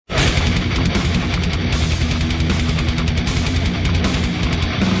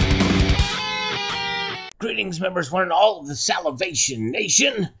Greetings, members, one and all of the Salivation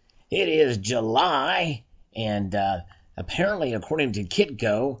Nation. It is July, and apparently, according to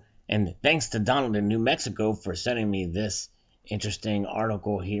Kitco, and thanks to Donald in New Mexico for sending me this interesting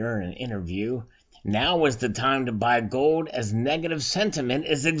article here and an interview, now is the time to buy gold as negative sentiment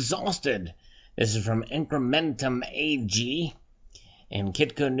is exhausted. This is from Incrementum AG, and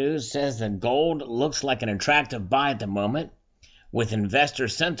Kitco News says that gold looks like an attractive buy at the moment, with investor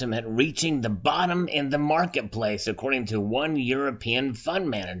sentiment reaching the bottom in the marketplace, according to one European fund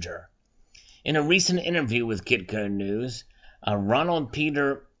manager. In a recent interview with Kitco News, Ronald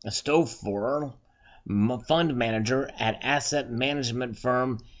Peter Stouffer, fund manager at asset management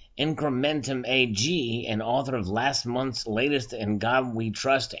firm Incrementum AG and author of last month's latest In God We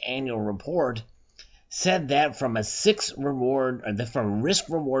Trust annual report, said that from a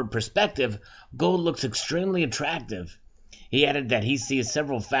risk-reward perspective, gold looks extremely attractive. He added that he sees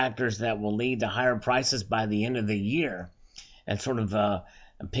several factors that will lead to higher prices by the end of the year. And sort of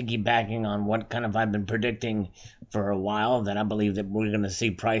piggybacking on what kind of I've been predicting for a while, that I believe that we're going to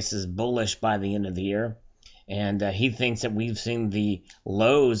see prices bullish by the end of the year. And he thinks that we've seen the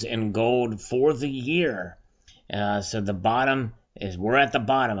lows in gold for the year. So the bottom we're at the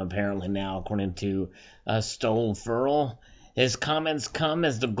bottom apparently now, according to Stouffer. His comments come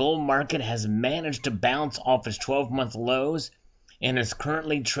as the gold market has managed to bounce off its 12-month lows and is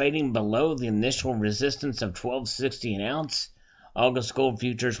currently trading below the initial resistance of $12.60 an ounce. August gold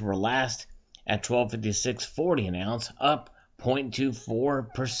futures were last at $12.5640 an ounce, up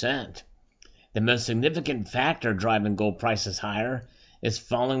 0.24%. The most significant factor driving gold prices higher is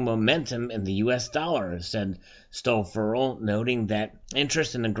falling momentum in the U.S. dollar, said Stouffer, noting that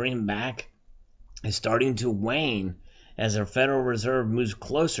interest in the greenback is starting to wane as the Federal Reserve moves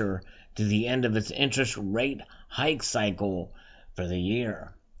closer to the end of its interest rate hike cycle for the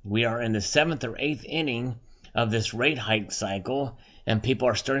year. We are in the 7th or 8th inning of this rate hike cycle, and people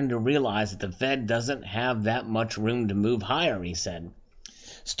are starting to realize that the Fed doesn't have that much room to move higher, he said.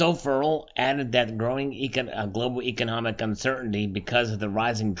 Stouffer added that growing global economic uncertainty because of the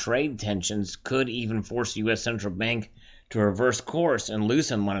rising trade tensions could even force the U.S. Central Bank to reverse course and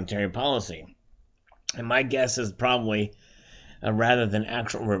loosen monetary policy. And my guess is probably, rather than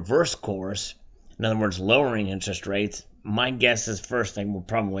actual reverse course, in other words, lowering interest rates, my guess is first they will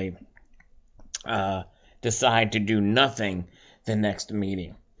probably decide to do nothing the next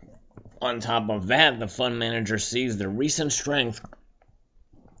meeting. On top of that, the fund manager sees the recent strength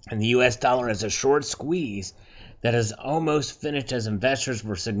in the U.S. dollar as a short squeeze that has almost finished, as investors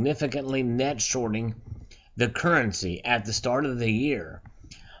were significantly net shorting the currency at the start of the year.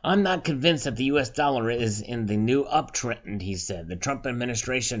 I'm not convinced that the U.S. dollar is in the new uptrend, he said. The Trump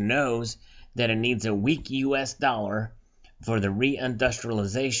administration knows that it needs a weak U.S. dollar for the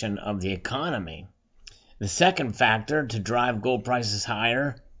reindustrialization of the economy. The second factor to drive gold prices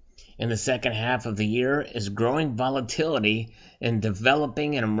higher in the second half of the year is growing volatility in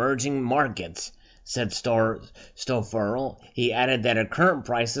developing and emerging markets, said Stouffer. He added that at current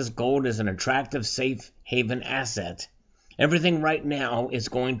prices, gold is an attractive safe haven asset. Everything right now is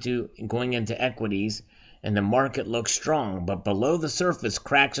going into equities, and the market looks strong, but below the surface,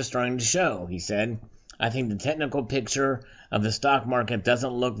 cracks are starting to show, he said. I think the technical picture of the stock market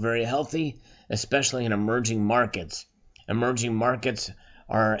doesn't look very healthy, especially in emerging markets. Emerging markets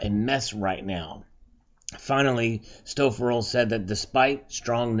are a mess right now. Finally, Stouffer said that despite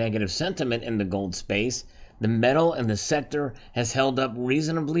strong negative sentiment in the gold space, the metal in the sector has held up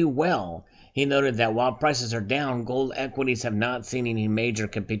reasonably well. He noted that while prices are down, gold equities have not seen any major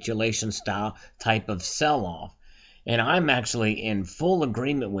capitulation style type of sell-off. And I'm actually in full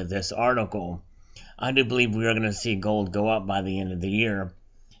agreement with this article. I do believe we are going to see gold go up by the end of the year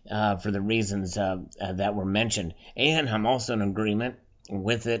for the reasons that were mentioned. And I'm also in agreement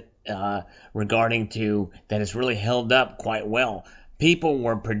with it regarding to that it's really held up quite well. People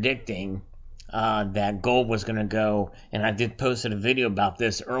were predicting that gold was going to go, and I did posted a video about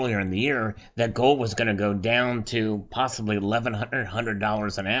this earlier in the year, that gold was going to go down to possibly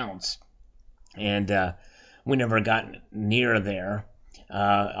 $1,100 an ounce. And we never got near there,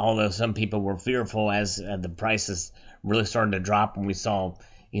 although some people were fearful as the prices really started to drop, and we saw,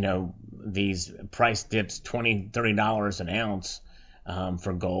 these price dips $20, $30 an ounce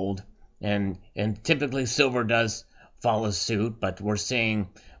for gold. And typically silver does follow suit, but we're seeing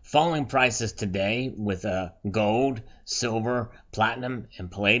falling prices today with gold, silver, platinum,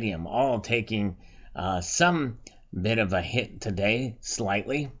 and palladium all taking some bit of a hit today,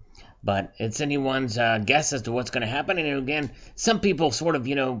 slightly. But it's anyone's guess as to what's going to happen. And again, some people sort of,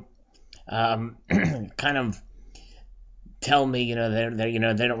 kind of tell me, they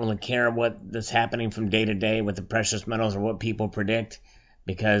don't really care what's happening from day to day with the precious metals or what people predict,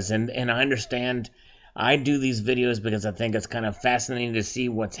 because and I understand. I do these videos because I think it's kind of fascinating to see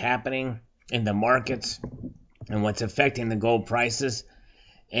what's happening in the markets and what's affecting the gold prices,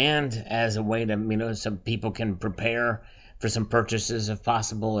 and as a way to, so people can prepare for some purchases if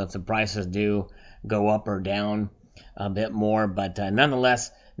possible, if the prices do go up or down a bit more. But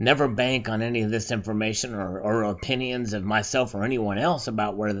nonetheless, never bank on any of this information or opinions of myself or anyone else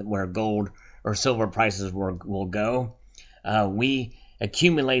about where gold or silver prices will go. We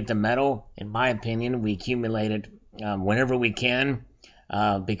accumulate the metal. In my opinion, we accumulate it whenever we can,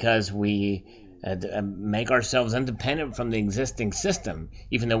 because we make ourselves independent from the existing system,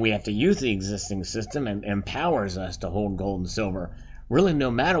 even though we have to use the existing system, and empowers us to hold gold and silver, really no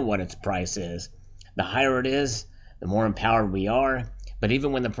matter what its price is. The higher it is, the more empowered we are. But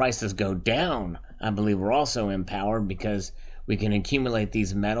even when the prices go down, I believe we're also empowered, because we can accumulate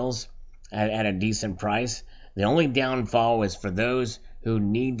these metals at a decent price. The only downfall is for those who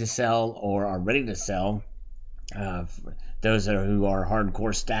need to sell or are ready to sell, those who are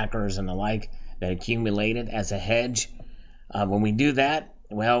hardcore stackers and the like, that accumulate it as a hedge. When we do that,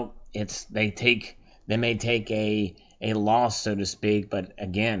 well, they may take a loss, so to speak. But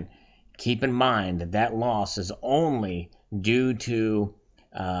again, keep in mind that loss is only due to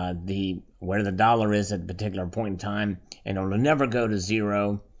where the dollar is at a particular point in time, and it will never go to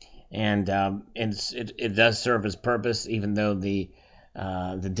zero. And it does serve its purpose, even though the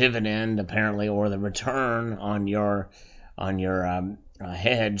dividend apparently, or the return on your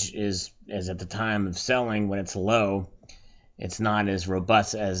hedge is at the time of selling, when it's low, it's not as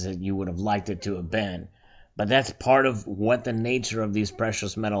robust as you would have liked it to have been. But that's part of what the nature of these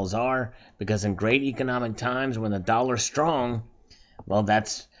precious metals are, because in great economic times, when the dollar's strong, well,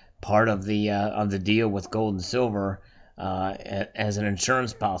 that's part of the deal with gold and silver, as an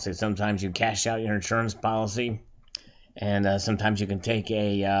insurance policy. Sometimes you cash out your insurance policy, and sometimes you can take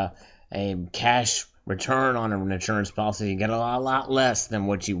a cash return on an insurance policy. You get a lot less than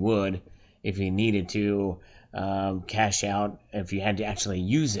what you would if you needed to cash out, if you had to actually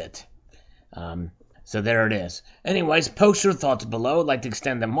use it. So there it is. Anyways, post your thoughts below. I'd like to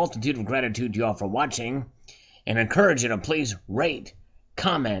extend a multitude of gratitude to you all for watching, and encourage you to please rate,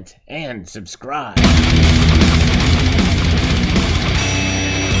 comment, and subscribe.